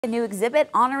A new exhibit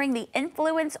honoring the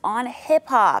influence on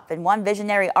hip-hop, and one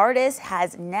visionary artist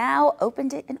has now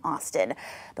opened it in Austin.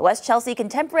 The West Chelsea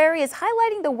Contemporary is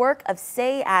highlighting the work of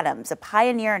Cey Adams, a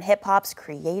pioneer in hip-hop's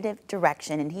creative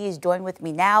direction, and he is joined with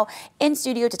me now in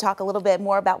studio to talk a little bit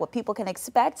more about what people can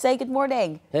expect. Cey, good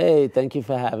morning. Hey, thank you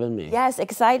for having me. Yes,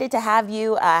 excited to have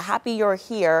you. Happy you're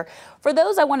here. For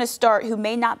those I want to start who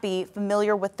may not be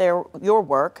familiar with your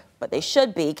work, but they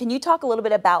should be, can you talk a little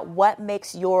bit about what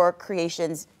makes your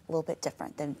creations a little bit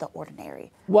different than the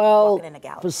ordinary? Well,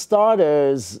 for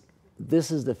starters, this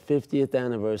is the 50th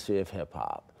anniversary of hip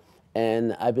hop,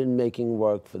 and I've been making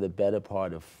work for the better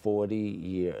part of 40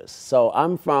 years. So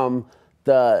I'm from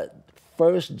the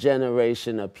first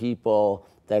generation of people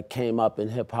that came up in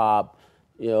hip hop,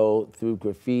 through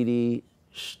graffiti,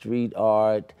 street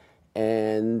art,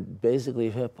 and basically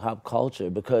hip-hop culture,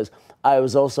 because I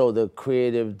was also the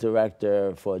creative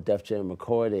director for Def Jam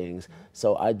Recordings,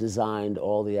 so I designed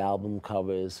all the album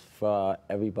covers for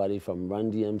everybody from Run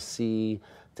DMC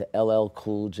to LL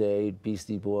Cool J,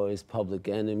 Beastie Boys, Public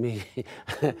Enemy,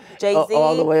 Jay-Z,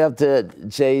 all the way up to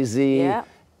Jay-Z, yeah.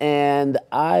 And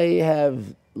I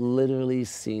have literally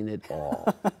seen it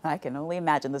all. I can only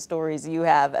imagine the stories you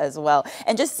have as well.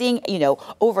 And just seeing,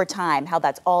 over time, how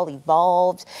that's all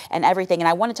evolved and everything. And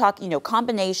I want to talk,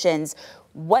 combinations.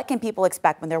 What can people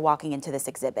expect when they're walking into this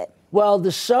exhibit? Well,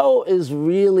 the show is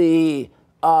really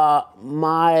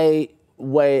my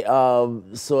way of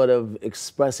sort of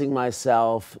expressing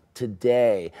myself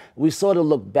today. We sort of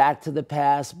look back to the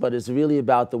past, but it's really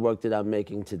about the work that I'm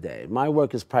making today. My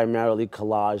work is primarily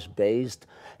collage-based,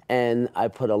 and I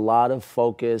put a lot of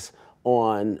focus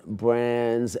on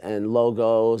brands and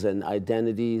logos and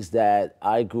identities that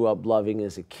I grew up loving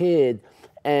as a kid,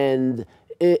 and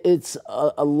it's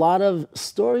a lot of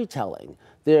storytelling.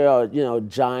 There are,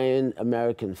 giant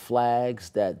American flags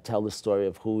that tell the story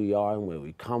of who we are and where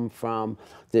we come from.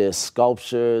 There's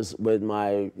sculptures with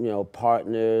my,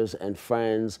 partners and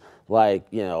friends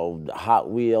like, Hot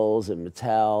Wheels and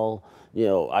Mattel.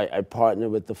 I partner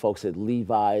with the folks at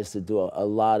Levi's to do a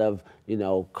lot of,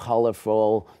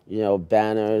 colorful,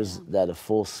 banners that are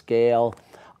full scale.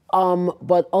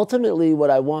 But ultimately,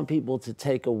 what I want people to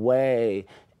take away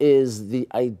is the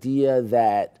idea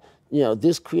that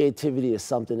this creativity is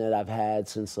something that I've had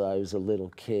since I was a little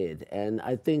kid. And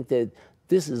I think that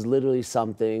this is literally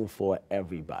something for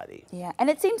everybody. Yeah, and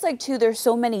it seems like, too, there's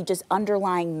so many just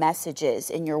underlying messages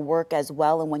in your work as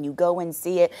well. And when you go and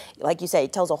see it, like you say,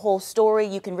 it tells a whole story.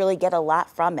 You can really get a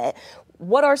lot from it.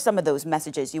 What are some of those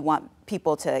messages you want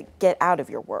people to get out of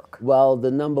your work? Well, the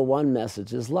number one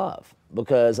message is love,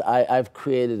 because I've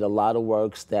created a lot of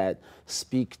works that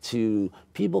speak to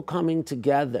people coming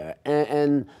together.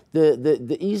 And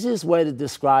the easiest way to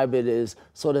describe it is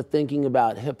sort of thinking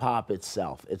about hip-hop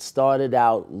itself. It started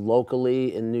out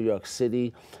locally in New York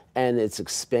City, and it's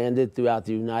expanded throughout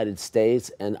the United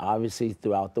States and obviously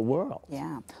throughout the world.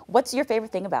 Yeah. What's your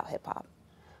favorite thing about hip-hop?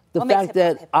 The fact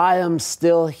that I am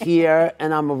still here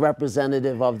and I'm a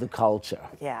representative of the culture.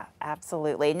 Yeah,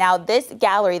 absolutely. Now, this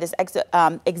gallery, this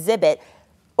exhibit,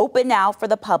 open now for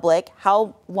the public.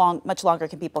 How much longer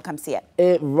can people come see it?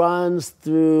 It runs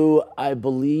through, I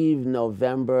believe,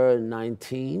 November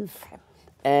 19th. Okay.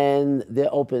 And they're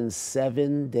open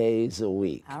 7 days a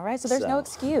week. All right, so there's no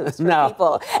excuse for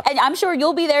people. And I'm sure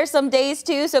you'll be there some days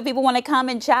too, so if people want to come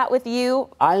and chat with you.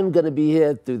 I'm going to be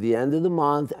here through the end of the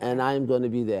month, and I'm going to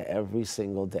be there every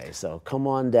single day. So come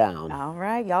on down. All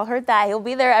right, y'all heard that. He'll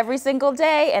be there every single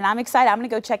day, and I'm excited. I'm going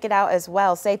to go check it out as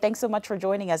well. Cey, thanks so much for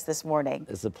joining us this morning.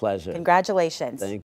 It's a pleasure. Congratulations. Thank you.